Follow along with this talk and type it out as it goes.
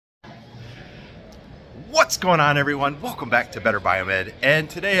What's going on, everyone? Welcome back to Better Biomed, and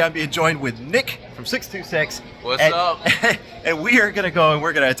today I'm being joined with Nick from 626. What's up? And we are going to go and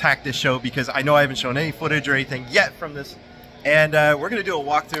we're going to attack this show because I know I haven't shown any footage or anything yet from this, and we're going to do a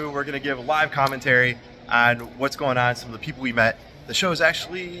walkthrough. We're going to give a live commentary on what's going on, some of the people we met. The show is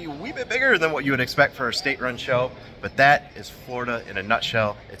actually a wee bit bigger than what you would expect for a state-run show, but that is Florida in a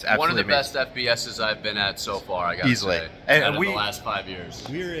nutshell. It's absolutely one of the amazing. best FBSs I've been at so far, I gotta Easily. say. And in the last 5 years.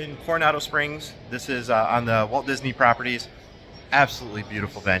 We're in Coronado Springs. This is on the Walt Disney properties. Absolutely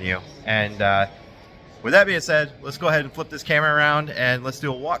beautiful venue. And with that being said, let's go ahead and flip this camera around and let's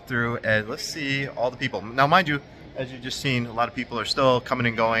do a walkthrough and let's see all the people. Now, mind you, as you've just seen, a lot of people are still coming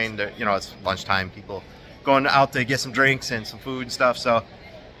and going. You know, it's lunchtime. People going out to get some drinks and some food and stuff. So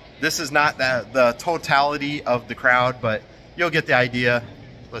this is not the totality of the crowd, but you'll get the idea.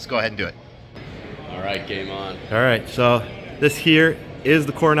 Let's go ahead and do it. All right, game on. All right, so this here is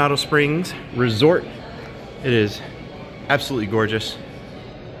the Coronado Springs Resort. It is absolutely gorgeous.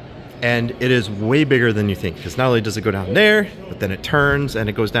 And it is way bigger than you think, because not only does it go down there, but then it turns and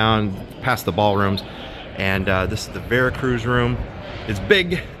it goes down past the ballrooms. And this is the Veracruz room. It's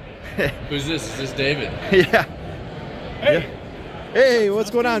big. Who's this? Is this David? Yeah. Hey. Yeah. Hey, what's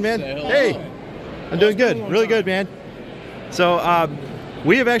going on, man? Hey. I'm doing good. Really good, man. So,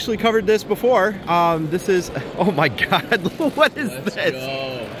 we have actually covered this before. This is, oh my God, what is Let's this?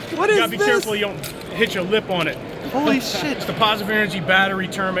 Go. What is You gotta be this? careful you don't hit your lip on it. Holy shit. It's the Positive Energy Battery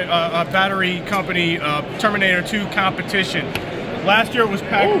Battery Company Terminator 2 competition. Last year it was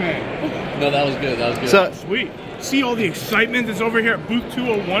Pac-Man. No, that was good. That was good. So, Sweet. See all the excitement that's over here at booth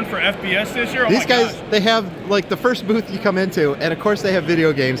 201 for FBS this year? Oh these my guys, gosh. they have like the first booth you come into, and of course they have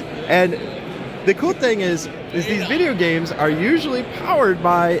video games. And the cool thing is these video games are usually powered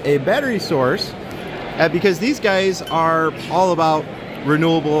by a battery source, because these guys are all about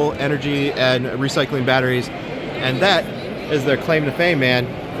renewable energy and recycling batteries, and that is their claim to fame,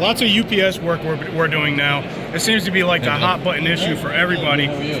 man. Lots of UPS work we're doing now. It seems to be like the hot button issue for everybody,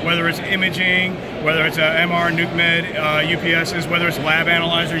 whether it's imaging, whether it's MR, nuke med, UPSs, whether it's lab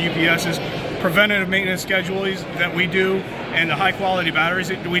analyzer UPSs, preventative maintenance schedules that we do, and the high quality batteries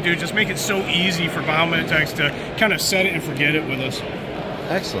that we do just make it so easy for biomed techs to kind of set it and forget it with us.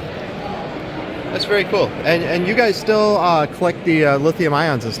 Excellent. That's very cool. And you guys still collect the lithium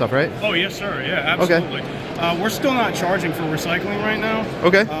ions and stuff, right? Oh yes, sir. Yeah, absolutely. Okay. We're still not charging for recycling right now.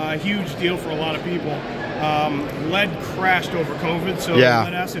 Okay. Huge deal for a lot of people. Lead crashed over COVID, so Yeah.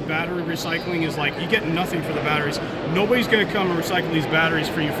 lead acid battery recycling is like you get nothing for the batteries. Nobody's going to come and recycle these batteries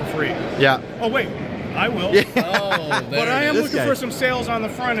for you for free. Yeah. Oh wait, I will. Yeah. Oh, But I am This looking guy. for some sales on the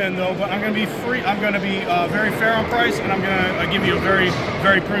front end though. But I'm going to be free. I'm going to be very fair on price, and I'm going to give you a very,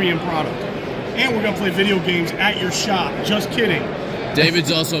 very premium product. And we're going to play video games at your shop. Just kidding.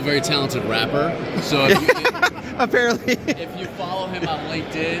 David's also a very talented rapper, so Apparently. if you follow him on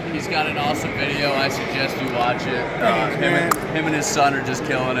LinkedIn, he's got an awesome video. I suggest you watch it. Him and his son are just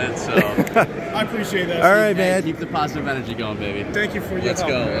killing it. So I appreciate that. All right, hey, man. keep the positive energy going, baby. Thank you for your Let's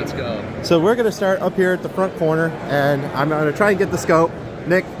help. go. Let's go. So we're going to start up here at the front corner, and I'm going to try and get the scope.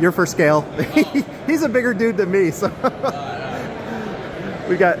 Nick, you're for scale. He's a bigger dude than me, so.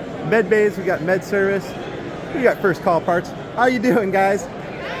 We got med bays, we got med service, we got first call parts. How you doing, guys?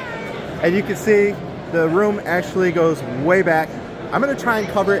 And you can see the room actually goes way back. I'm going to try and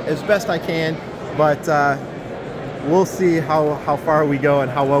cover it as best I can, but we'll see how far we go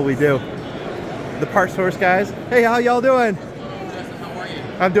and how well we do. The part source guys, hey, how y'all doing? How are you?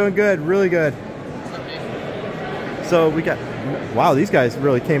 I'm doing good, really good. So we got, wow, these guys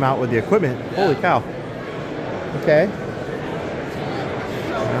really came out with the equipment. Yeah. Holy cow. Okay.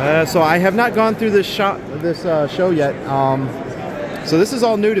 So I have not gone through this show yet. So this is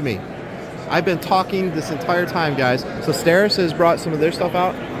all new to me. I've been talking this entire time, guys. So Steris has brought some of their stuff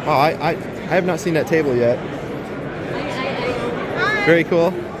out. Oh, I have not seen that table yet. Very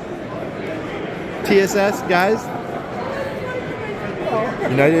cool. TSS, guys.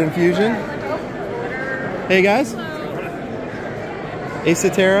 United Infusion. Hey, guys.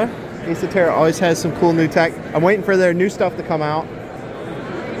 Acetera. Acetera always has some cool new tech. I'm waiting for their new stuff to come out.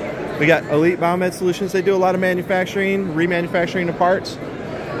 We got Elite Biomed Solutions. They do a lot of manufacturing, remanufacturing of parts.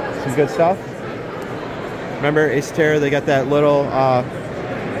 Some good stuff. Remember Acetera, they got that little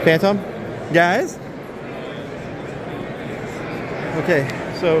Phantom. Guys? Okay,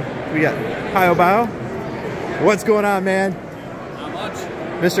 so we got Hio Bio. What's going on, man? Not much.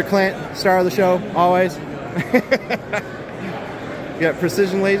 Mr. Clint, star of the show, always. We got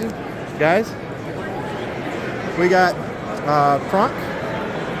Precision Laser, guys. We got Prunk.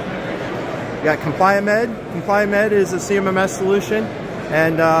 We got Compliant Med. Compliant Med is a CMMS solution.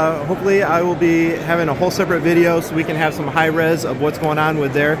 And hopefully I will be having a whole separate video so we can have some high res of what's going on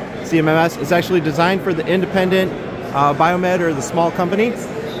with their CMMS. It's actually designed for the independent biomed or the small company.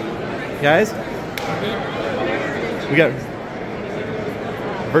 Guys, we got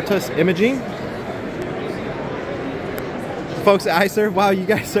Virtus Imaging. The folks at iServe, wow, you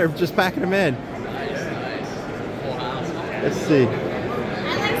guys are just packing them in. Let's see.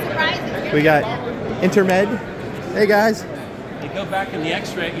 We got Intermed. Hey guys. They go back in the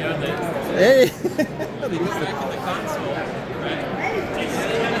X-ray, you know. Hey. They go back in the console, right?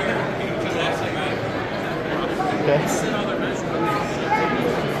 Okay.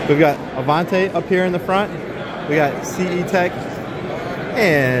 We've got Avante up here in the front. We got CE Tech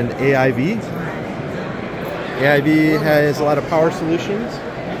and AIV. AIV has a lot of power solutions,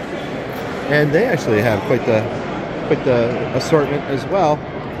 and they actually have quite the assortment as well.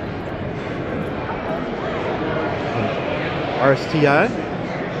 RSTI.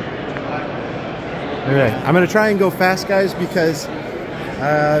 Alright, I'm going to try and go fast, guys, because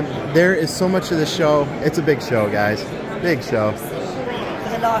there is so much of the show. It's a big show, guys. Big show. For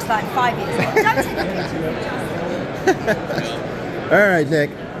the last like 5 years. Alright, Nick.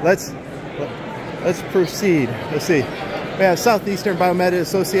 Let's proceed. Let's see. We have Southeastern Biomed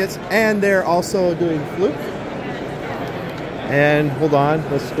Associates, and they're also doing Fluke. And hold on,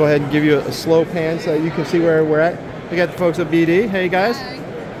 let's go ahead and give you a slow pan so you can see where we're at. We got the folks at BD. Hey guys.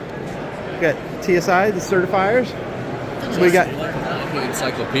 We got TSI, the certifiers. We got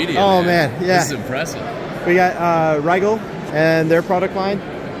encyclopedia. Oh man, yeah. This is impressive. We got Rigel and their product line.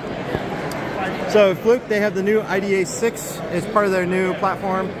 So Fluke, they have the new IDA 6 as part of their new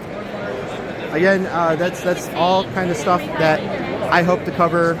platform. Again, that's all kind of stuff that I hope to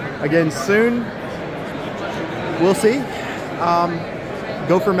cover again soon. We'll see.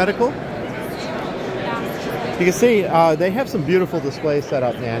 Go for medical. You can see they have some beautiful displays set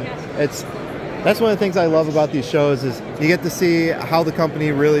up, man. That's one of the things I love about these shows is you get to see how the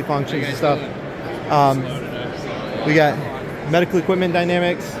company really functions and stuff. We got medical equipment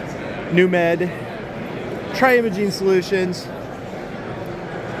dynamics, New Med, Tri-Imaging Solutions,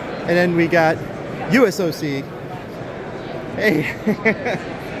 and then we got USOC. Hey.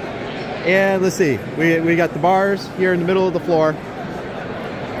 And let's see, we got the bars here in the middle of the floor.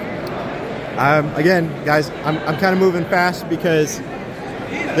 Again, guys, I'm kind of moving fast because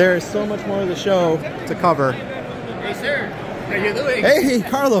there is so much more of the show to cover. Hey, sir. How you doing? Hey,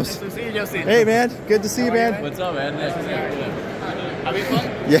 Carlos. Nice to see you, Justin. Hey, man. Good to see you, man. What's up, man? Having fun?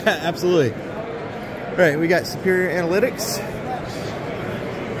 Yeah, absolutely. All right, we got Superior Analytics.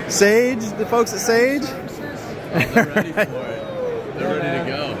 Sage, the folks at Sage. They're ready for it. They're ready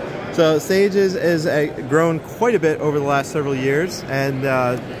to go. So Sage has grown quite a bit over the last several years, and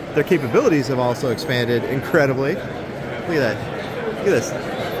their capabilities have also expanded incredibly. Look at that. Look at this.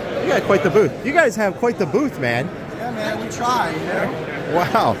 You got quite the booth. You guys have quite the booth, man. Yeah, man, we try, you know?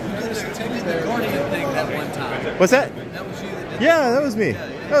 Wow. You did the accordion thing that one time. What's that? That was you that did Yeah, that was me.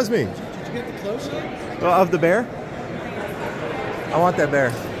 That was me. Did you get the close-up? Well, of the bear? I want that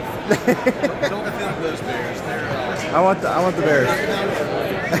bear. Don't film those bears. They're I want the bears.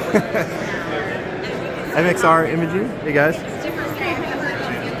 MXR Imaging. Hey guys.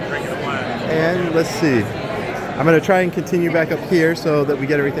 And let's see. I'm gonna try and continue back up here so that we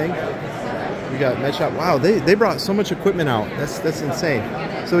get everything. We got MedShop. Wow, they brought so much equipment out. That's insane.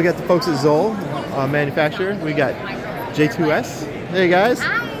 So we got the folks at Zoll manufacturer. We got J2S. Hey guys.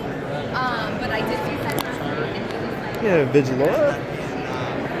 Hi. But I did see that. Yeah, Vigilora.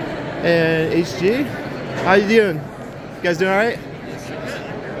 And HG. How you doing? You guys doing all right?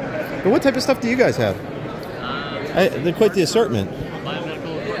 But what type of stuff do you guys have? They're quite the assortment.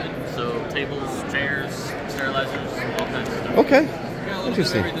 Biomedical equipment, so tables, chairs, sterilizers, all kinds of stuff. Okay. got a little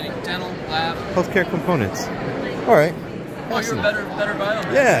Interesting. bit of everything. Dental, lab. Healthcare components. All right. Oh, you're Awesome. better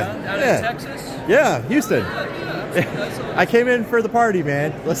biomed. Yeah, Out yeah. of Texas? Yeah, Houston. Yeah. I came in for the party,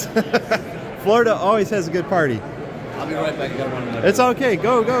 man. Florida always has a good party. I'll be right back. I got one more. It's okay.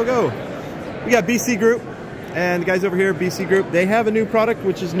 Go, go, go. We got BC Group. And the guys over here, BC Group, they have a new product,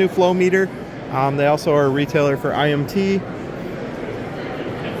 which is new flow meter. They also are a retailer for IMT.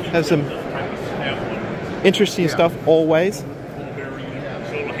 Have some interesting stuff always.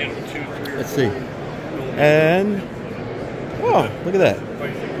 Let's see. And, oh, look at that.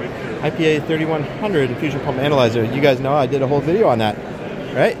 IPA 3100 infusion pump analyzer. You guys know I did a whole video on that,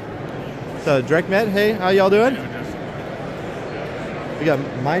 right? So, Direct Med, hey, how y'all doing? We got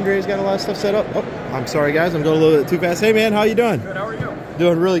Mindray's got a lot of stuff set up. Oh, I'm sorry guys, I'm going a little bit too fast. Hey man, how you doing? Good, how are you?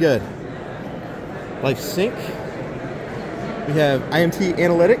 Doing really good. Life Sync. We have IMT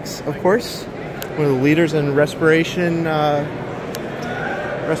Analytics, of course. One of the leaders in respiration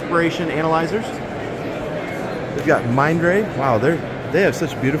respiration analyzers. We've got Mindray. Wow, they have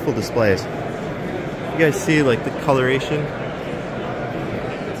such beautiful displays. You guys see like the coloration?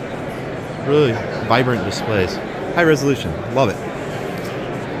 Really vibrant displays. High resolution, love it.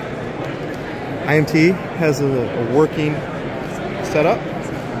 IMT has a working setup.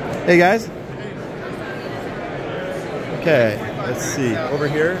 Hey guys. Okay, let's see. Over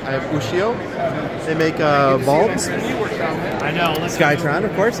here, I have Ushio. They make bulbs. I know. Skytron,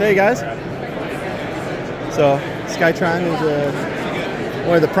 of course. Hey guys. So, Skytron is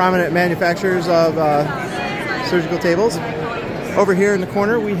one of the prominent manufacturers of surgical tables. Over here in the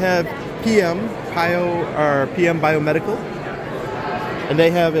corner, we have PM Biomedical, and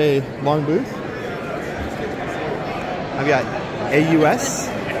they have a long booth. I've got AUS.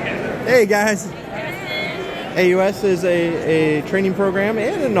 Hey guys. AUS is a training program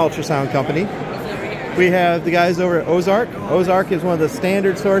and an ultrasound company. We have the guys over at Ozark. Ozark is one of the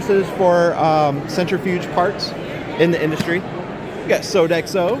standard sources for centrifuge parts in the industry. We got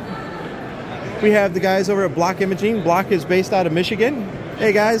Sodexo. We have the guys over at Block Imaging. Block is based out of Michigan.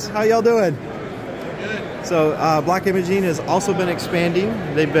 Hey guys, how y'all doing? Good. So Block Imaging has also been expanding.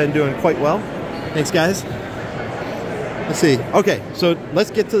 They've been doing quite well. Thanks guys. Let's see. Okay, so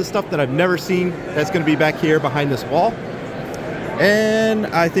let's get to the stuff that I've never seen. That's going to be back here behind this wall. And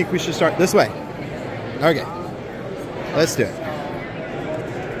I think we should start this way. Okay, let's do it.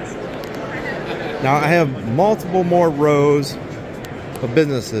 Now I have multiple more rows of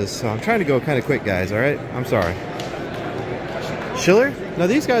businesses, so I'm trying to go kind of quick, guys, all right? I'm sorry. Schiller? Now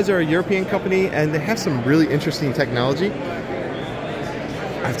these guys are a European company and they have some really interesting technology.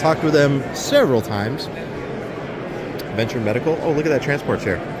 I've talked with them several times. Venture Medical. Oh, look at that transport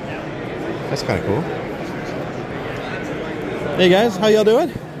chair. That's kind of cool. Hey guys, how y'all doing?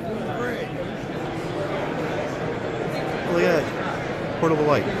 Great. Oh, look at that portable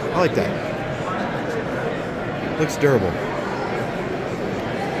light. I like that. Looks durable.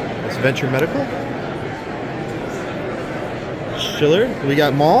 That's Venture Medical. Schiller. We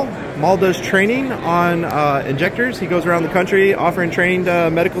got Maul. Maul does training on injectors. He goes around the country offering training to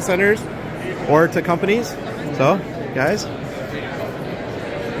medical centers or to companies. So, guys, we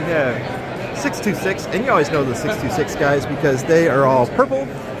have 626, and you always know the 626 guys because they are all purple,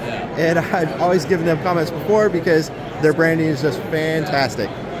 and I've always given them comments before because their branding is just fantastic.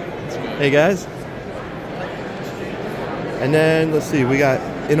 Hey guys. And then let's see, we got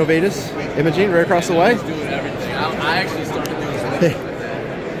Innovatus Imaging right across the way. I actually started doing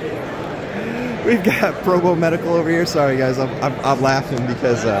We've got Probo Medical over here. Sorry guys, I'm laughing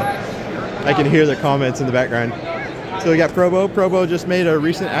because I can hear the comments in the background. So we got Probo. Probo just made a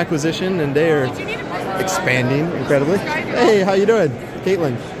recent acquisition and they are expanding incredibly. Hey, how you doing?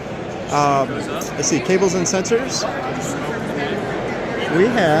 Caitlin. Let's see, cables and sensors. We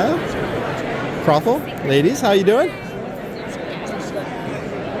have Crothel. Ladies, how you doing?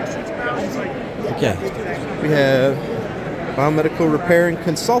 Okay. We have Biomedical Repair and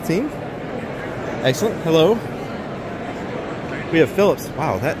Consulting. Excellent. Hello. We have Phillips.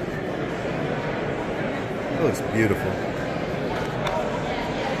 Wow, that looks beautiful.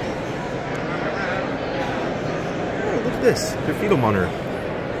 Oh, look at this. Their fetal monitor.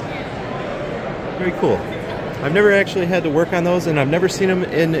 Very cool. I've never actually had to work on those, and I've never seen them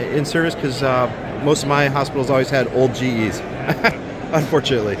in service because most of my hospitals always had old GEs.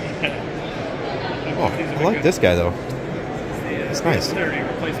 Unfortunately. Oh, I like this guy though. It's nice.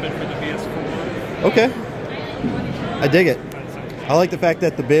 Replacement for the BS4. Okay. I dig it. I like the fact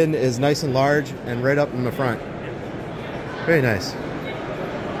that the bin is nice and large and right up in the front. Very nice.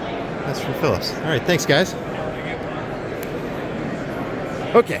 That's from Phillips. All right, thanks guys.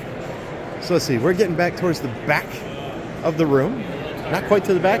 Okay. So let's see, we're getting back towards the back of the room. Not quite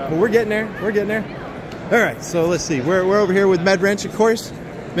to the back, but we're getting there. We're getting there. All right, so let's see. We're over here with MedWrench, of course,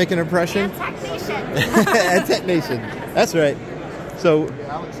 making an impression. And Tech Nation. And Tech Nation. That's right. So,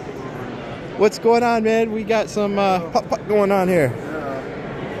 what's going on, man? We got some putt-putt going on here.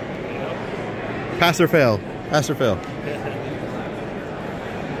 Pass or fail. Pass or fail.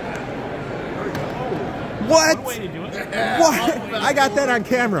 What? What? I got that on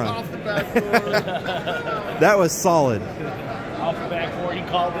camera. Off the backboard. That was solid. Off the backboard, he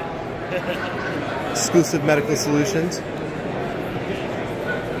called it. Exclusive Medical Solutions.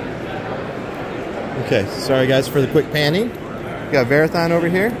 Okay, sorry guys for the quick panning. We got Verathon over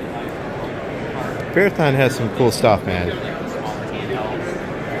here. Verathon has some cool stuff, man.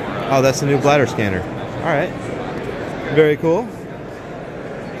 Oh, that's the new bladder scanner. All right, very cool.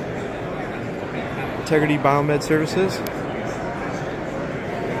 Integrity Biomed Services.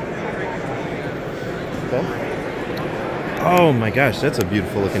 Okay. Oh my gosh, that's a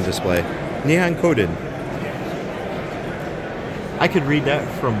beautiful looking display. Neon coated. I could read that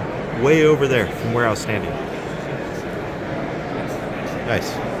from way over there, from where I was standing. Nice.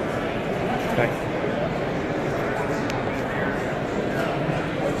 Okay.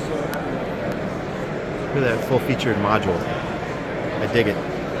 Look at that full featured module. I dig it.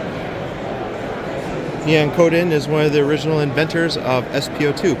 Neon Coden is one of the original inventors of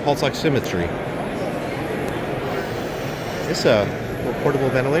SPO2, pulse oximetry. It's a little portable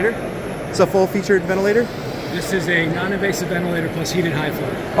ventilator. It's a full featured ventilator. This is a non-invasive ventilator plus heated high flow.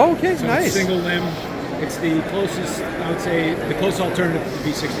 Oh, okay, So nice. It's single limb. It's the closest, I would say, the closest alternative to the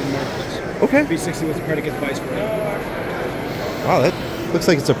V60 in the marketplace. Okay. V60 was a predicate device for it. Wow, that looks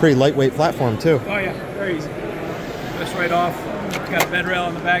like it's a pretty lightweight platform too. Oh yeah, very easy. Just right off. It's got a bed rail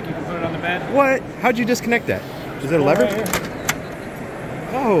on the back. You can put it on the bed. What? How'd you disconnect that? Is it a lever?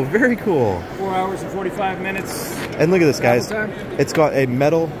 Oh, very cool. 4 hours and 45 minutes. And look at this, guys. Travel It's got a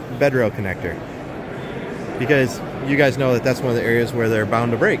metal bed rail connector. Because you guys know that that's one of the areas where they're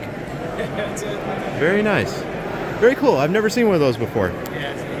bound to break. That's it. Very nice. Very cool. I've never seen one of those before.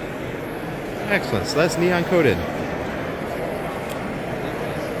 Yeah. Excellent. So that's neon coated.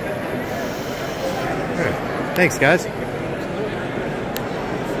 All right. Thanks, guys.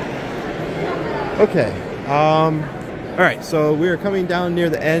 Okay. All right. So we are coming down near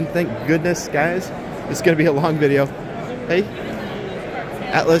the end. Thank goodness, guys. This is going to be a long video. Hey.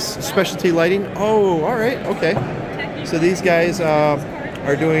 Atlas Specialty Lighting. Oh, all right. Okay. So these guys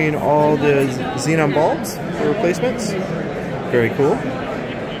are doing all the xenon bulbs for replacements. Very cool.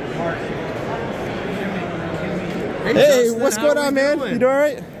 Hey, Justin, what's how going are on, we man? doing? You doing all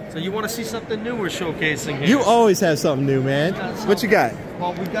right? So you want to see something new we're showcasing here? You always have something new, man. What you got?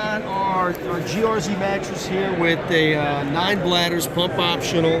 Well, we got our GRZ mattress here with a 9 bladders, pump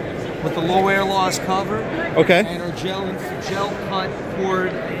optional, with the low air loss cover. Okay. And our gel cut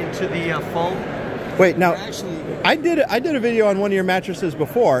cord into the foam. Wait, now Actually, I did a video on one of your mattresses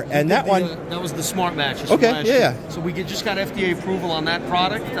before, and that one. that was the smart mattress. Okay, from last yeah, year. yeah. So we just got FDA approval on that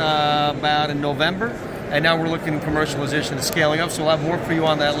product about in November, and now we're looking at commercialization and scaling up. So we'll have more for you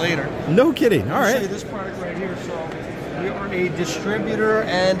on that later. No kidding. All I'll show you right. this product right here. So we are a distributor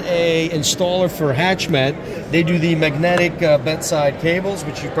and a installer for HatchMed. They do the magnetic bedside cables,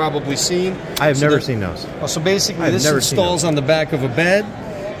 which you've probably seen. I have So never the- seen those. So basically, I've this never seen installs those. on the back of a bed,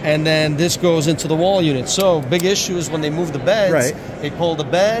 and then this goes into the wall unit. So big issue is when they move the beds, Right. they pull the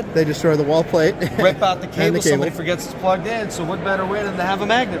bed, They destroy the wall plate. rip out the And cable, the somebody forgets it's plugged in. So what better way than to have a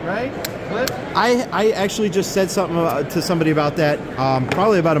magnet, right? Clip. I actually just said something to somebody about that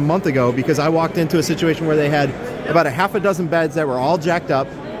probably about a month ago, because I walked into a situation where they had about a half a dozen beds that were all jacked up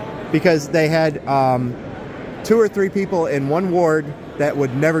because they had 2 or 3 people in one ward that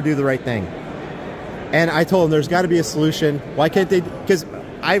would never do the right thing. And I told them there's got to be a solution. Why can't they? Because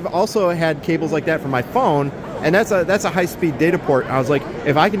I've also had cables like that for my phone, and that's a high-speed data port. I was like,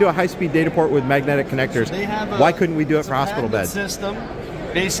 if I can do a high-speed data port with magnetic connectors, They have why couldn't we do it it's for a hospital magnet beds? System.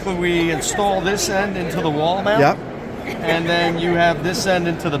 Basically, we install this end into the wall mount. Yep. And then you have this end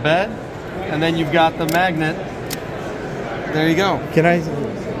into the bed, and then you've got the magnet. There you go. Can I?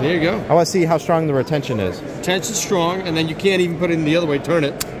 There you go. I want to see how strong the retention is. Tension's strong, and then you can't even put it in the other way. Turn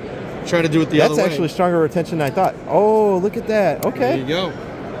it. Try to do it the That's other way. actually stronger retention than I thought. Oh, look at that. There Okay. you go.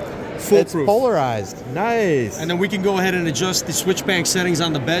 It's Foolproof. polarized. Nice. And then we can go ahead and adjust the switch bank settings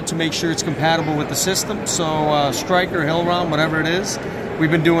on the bed to make sure it's compatible with the system. So Stryker, Hillrom, whatever it is.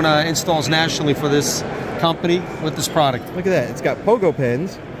 We've been doing installs nationally for this company with this product. Look at that. It's got pogo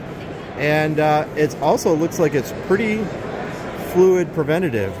pins, and it also looks like it's pretty fluid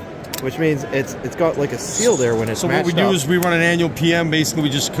preventative, which means it's got like a seal there when it's So what matched we do up. is we run an annual PM. Basically, we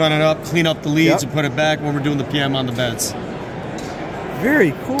just cut it up, clean up the leads, Yep. and put it back when we're doing the PM on the beds.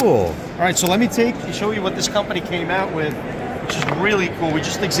 Very cool. All right, so let me show you what this company came out with, which is really cool. We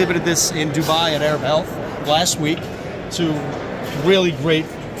just exhibited this in Dubai at Arab Health last week to really great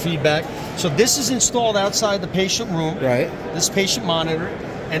feedback. So this is installed outside the patient room. Right. This patient monitor,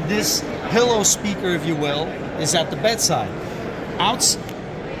 and this pillow speaker, if you will, is at the bedside.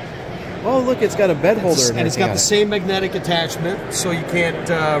 Oh, look, it's got a bed holder And it's got the same magnetic attachment, so you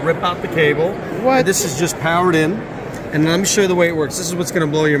can't rip out the cable. What? And this is just powered in. And let me show you the way it works. This is what's going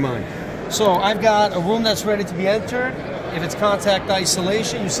to blow your mind. So I've got a room that's ready to be entered. If it's contact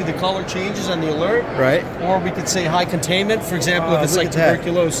isolation, you see the color changes on the alert. Right. Or we could say high containment, for example, if it's look like at that.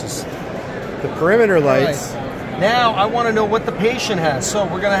 tuberculosis. The perimeter lights. Right. Now I want to know what the patient has. So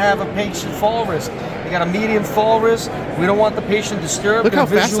we're going to have a patient fall risk. We got a medium fall risk. We don't want the patient disturbed. Look how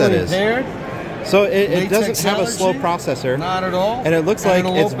They're fast that visually is. impaired. So it Latex doesn't have a slow allergy? processor. Not at all. And it looks And like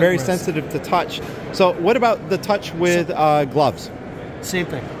it'll it's open very risk. sensitive to touch. So what about the touch with gloves? Same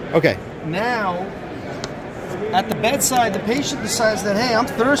thing. Okay. Now, at the bedside, the patient decides that, hey, I'm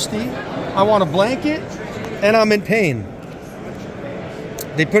thirsty, I want a blanket, and I'm in pain.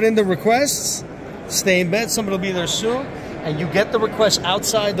 They put in the requests, stay in bed, somebody will be there soon, and you get the request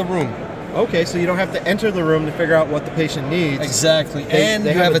outside the room. Okay, so you don't have to enter the room to figure out what the patient needs. Exactly. And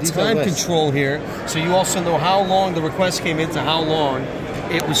you have a time control here, so you also know how long the request came in to how long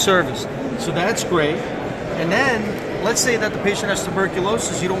it was serviced. So that's great. And then, let's say that the patient has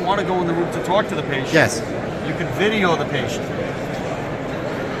tuberculosis, you don't want to go in the room to talk to the patient. Yes. You can video the patient.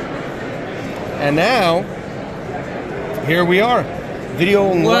 And now, here we are.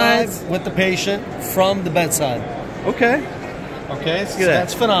 Video live with the patient from the bedside. Okay. Okay, so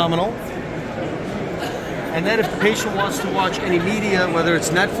that's phenomenal. And then if the patient wants to watch any media, whether it's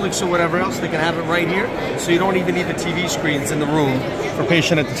Netflix or whatever else, they can have it right here. So you don't even need the TV screens in the room for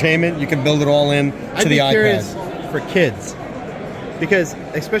patient entertainment. You can build it all in to the iPad. I'd be curious for kids, because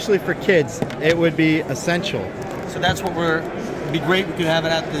especially for kids, it would be essential. So that's what it'd be great. We could have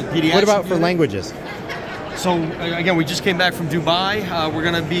it at the pediatric. What about for unit. languages? So again, we just came back from Dubai. We're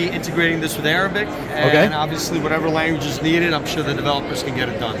going to be integrating this with Arabic, and obviously whatever language is needed, I'm sure the developers can get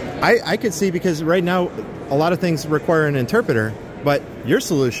it done. I could see, because right now a lot of things require an interpreter, but your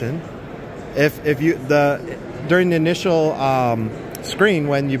solution, if you during the initial screen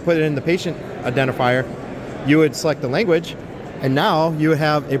when you put in the patient identifier, you would select the language, and now you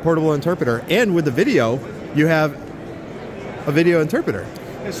have a portable interpreter, and with the video, you have a video interpreter.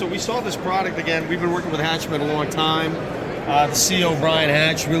 And so we saw this product again. We've been working with Hatchman a long time. The CEO, Brian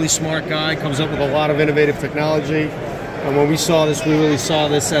Hatch, really smart guy, comes up with a lot of innovative technology. And when we saw this, we really saw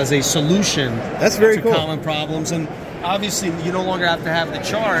this as a solution to common problems. And obviously, you no longer have to have the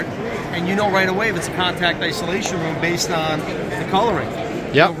chart, and you know right away if it's a contact isolation room based on the coloring.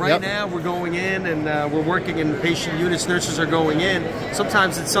 Yep, right now, we're going in and we're working in patient units. Nurses are going in.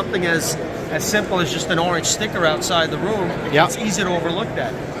 Sometimes it's something as simple as just an orange sticker outside the room. It's easy to overlook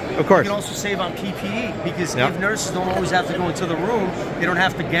that. Of course. You can also save on PPE, because if nurses don't always have to go into the room, they don't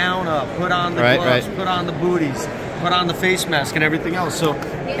have to gown up, put on the gloves, put on the booties, put on the face mask and everything else. So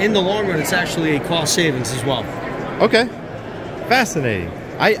in the long run, it's actually a cost savings as well. Okay. Fascinating.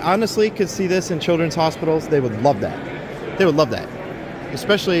 I honestly could see this in children's hospitals. They would love that. They would love that.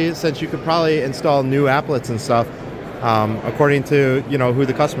 Especially since you could probably install new applets and stuff according to, you know, who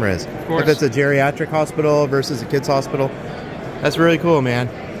the customer is. If it's a geriatric hospital versus a kid's hospital. That's really cool, man.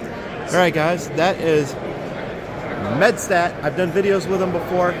 All right, guys, that is MedStat. I've done videos with them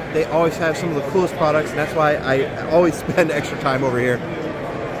before. They always have some of the coolest products, and that's why I always spend extra time over here.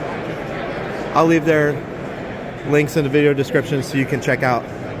 I'll leave their links in the video description so you can check out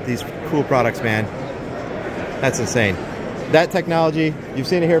these cool products, man. That's insane. That technology, you've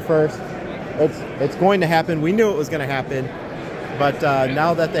seen it here first. It's going to happen. We knew it was going to happen, but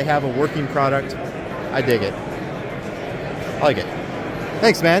now that they have a working product, I dig it. I like it.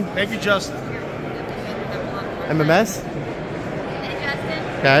 Thanks, man. Thank you, Justin. MMS?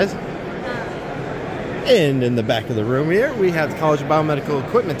 Guys? And in the back of the room here, we have the College of Biomedical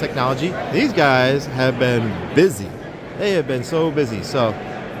Equipment Technology. These guys have been busy. They have been so busy. So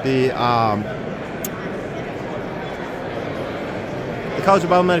the College of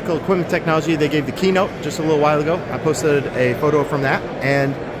Biomedical Equipment Technology, they gave the keynote just a little while ago. I posted a photo from that,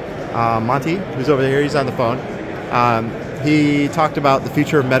 and Monty, who's over there, he's on the phone. He talked about the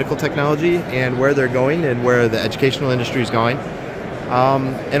future of medical technology and where they're going and where the educational industry is going,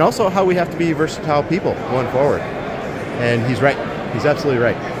 and also how we have to be versatile people going forward. And he's right. He's absolutely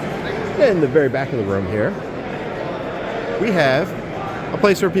right. In the very back of the room here, we have a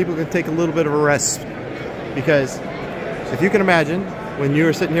place where people can take a little bit of a rest, because if you can imagine, when you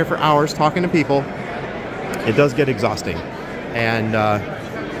are sitting here for hours talking to people, it does get exhausting. And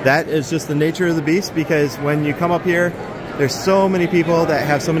that is just the nature of the beast, because when you come up here, there's so many people that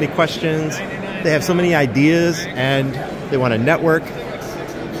have so many questions, they have so many ideas, and they want to network,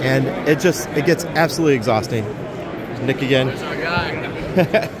 and it gets absolutely exhausting. There's Nick again.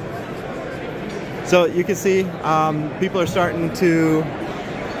 So you can see people are starting to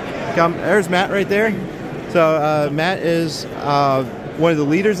come. There's Matt right there. So Matt is one of the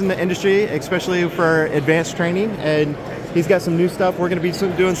leaders in the industry, especially for advanced training, and he's got some new stuff. We're going to be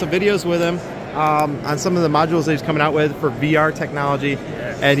doing some videos with him on some of the modules that he's coming out with for VR technology.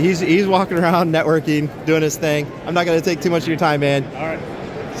 And he's walking around networking, doing his thing. I'm not going to take too much of your time, man. All right.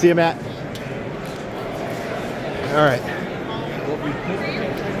 See you, Matt. All right.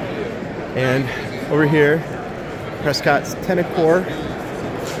 And over here, Prescott's Tenacore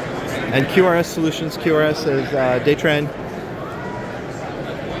and QRS Solutions. QRS is Daytrend.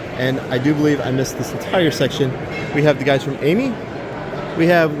 and I do believe I missed this entire section. We have the guys from Amy. We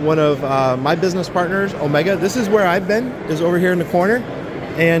have one of my business partners, Omega. This is where I've been, is over here in the corner.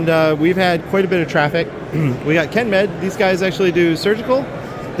 And we've had quite a bit of traffic. We got KenMed. These guys actually do surgical.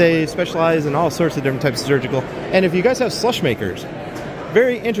 They specialize in all sorts of different types of surgical. And if you guys have slush makers,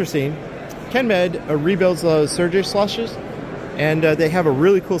 very interesting. KenMed rebuilds those surgery slushes, and they have a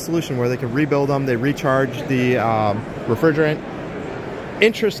really cool solution where they can rebuild them. They recharge the refrigerant.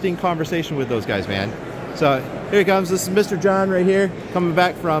 Interesting conversation with those guys, man. So here he comes. This is Mr. John right here, coming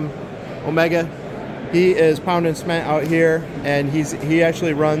back from Omega. He is pounding cement out here, and he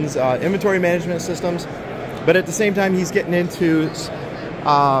actually runs inventory management systems, but at the same time he's getting into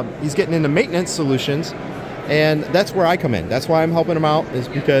maintenance solutions, and that's where I come in. That's why I'm helping him out, is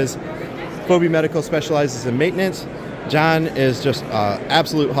because Kobe Medical specializes in maintenance. John is just an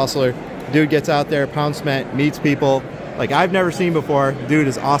absolute hustler. Dude gets out there, pounds cement, meets people like I've never seen before. Dude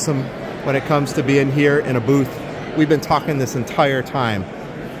is awesome when it comes to being here in a booth. We've been talking this entire time.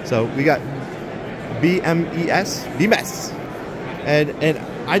 So we got BMES, and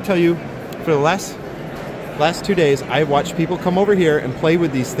I tell you, for the last 2 days, I've watched people come over here and play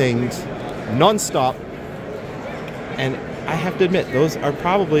with these things non-stop, and I have to admit, those are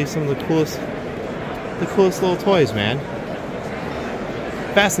probably some of the coolest little toys, man.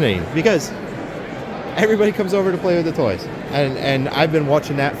 Fascinating, because everybody comes over to play with the toys, and I've been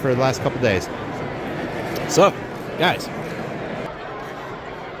watching that for the last couple days. So, guys,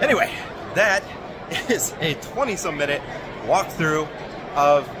 anyway, that is a 20-some minute walkthrough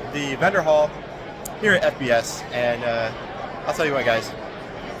of the vendor hall here at FBS, and I'll tell you what, guys,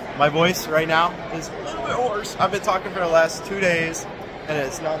 my voice right now is a little bit hoarse. I've been talking for the last 2 days, and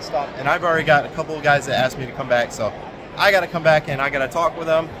it's nonstop, and I've already got a couple of guys that asked me to come back, so I got to come back and I got to talk with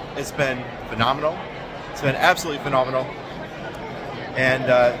them. It's been phenomenal. It's been absolutely phenomenal. And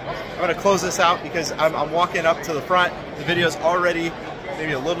I'm going to close this out because I'm walking up to the front. The video's already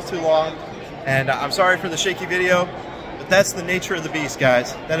maybe a little too long, and I'm sorry for the shaky video, but that's the nature of the beast,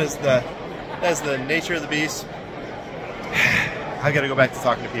 guys. That is the nature of the beast. I got to go back to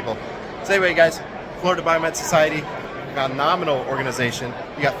talking to people. So anyway, guys, Florida Biomed Society, phenomenal organization.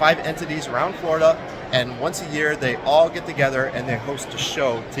 We got 5 entities around Florida, and once a year they all get together and they host a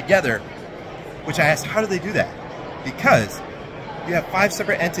show together, which I asked, how do they do that? Because you have 5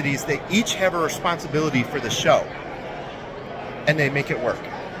 separate entities, they each have a responsibility for the show, and they make it work.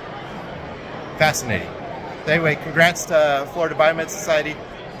 Fascinating. Anyway, congrats to Florida Biomed Society.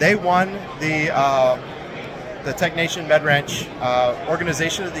 They won the Tech Nation MedWrench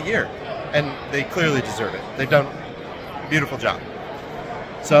Organization of the Year, and they clearly deserve it. They've done a beautiful job.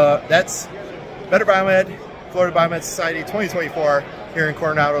 So that's Better Biomed, Florida Biomed Society 2024 here in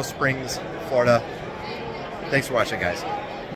Coronado Springs, Florida. Thanks for watching, guys.